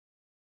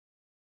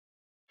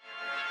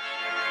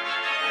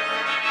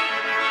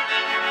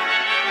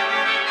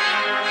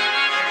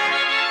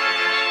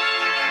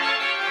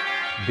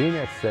Being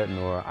at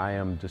Setnor, I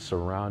am just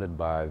surrounded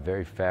by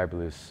very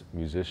fabulous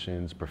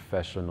musicians,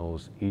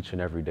 professionals, each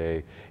and every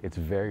day. It's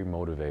very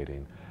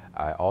motivating.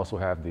 I also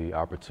have the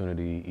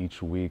opportunity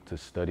each week to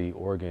study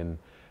organ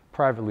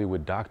privately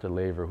with Dr.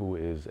 Laver, who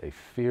is a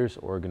fierce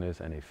organist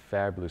and a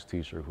fabulous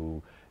teacher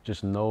who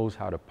just knows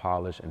how to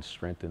polish and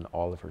strengthen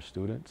all of her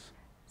students.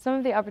 Some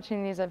of the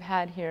opportunities I've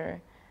had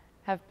here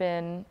have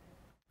been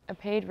a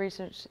paid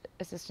research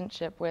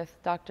assistantship with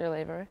Dr.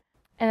 Laver.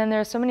 And then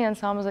there are so many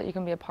ensembles that you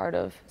can be a part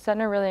of.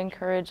 Setnor really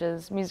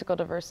encourages musical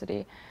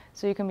diversity.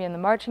 So you can be in the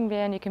marching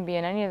band, you can be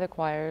in any of the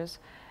choirs,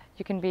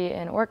 you can be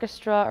in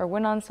orchestra or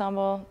wind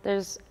ensemble.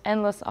 There's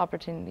endless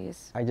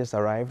opportunities. I just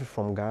arrived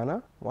from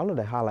Ghana. One of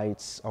the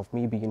highlights of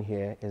me being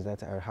here is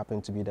that I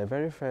happen to be the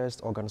very first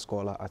organ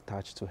scholar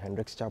attached to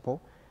Hendricks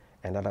Chapel.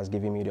 And that has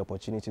given me the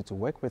opportunity to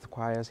work with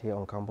choirs here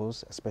on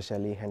campus,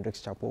 especially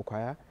Hendricks Chapel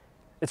Choir.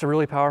 It's a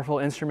really powerful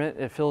instrument.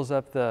 It fills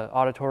up the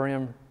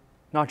auditorium,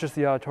 not just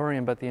the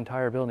auditorium, but the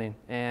entire building.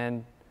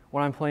 And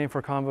when I'm playing for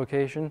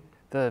convocation,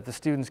 the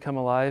students come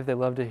alive. They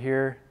love to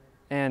hear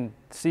and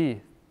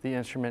see the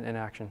instrument in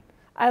action.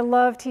 I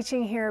love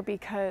teaching here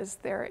because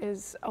there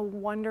is a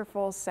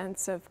wonderful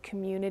sense of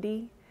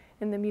community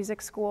in the music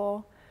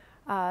school.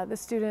 The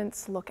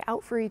students look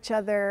out for each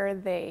other,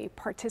 they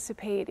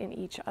participate in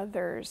each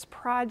other's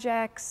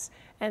projects,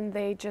 and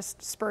they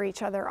just spur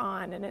each other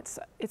on, and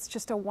it's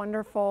just a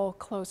wonderful,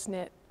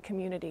 close-knit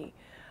community.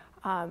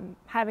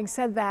 Having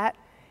said that,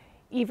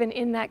 even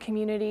in that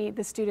community,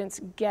 the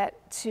students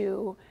get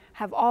to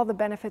have all the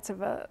benefits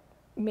of a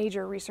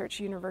major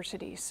research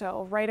university.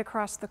 So right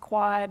across the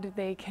quad,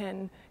 they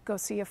can go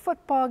see a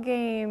football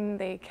game,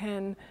 they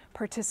can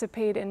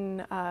participate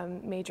in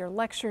major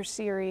lecture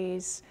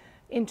series,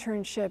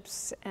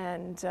 internships,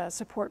 and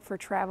support for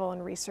travel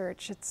and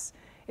research.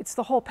 It's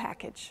the whole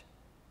package.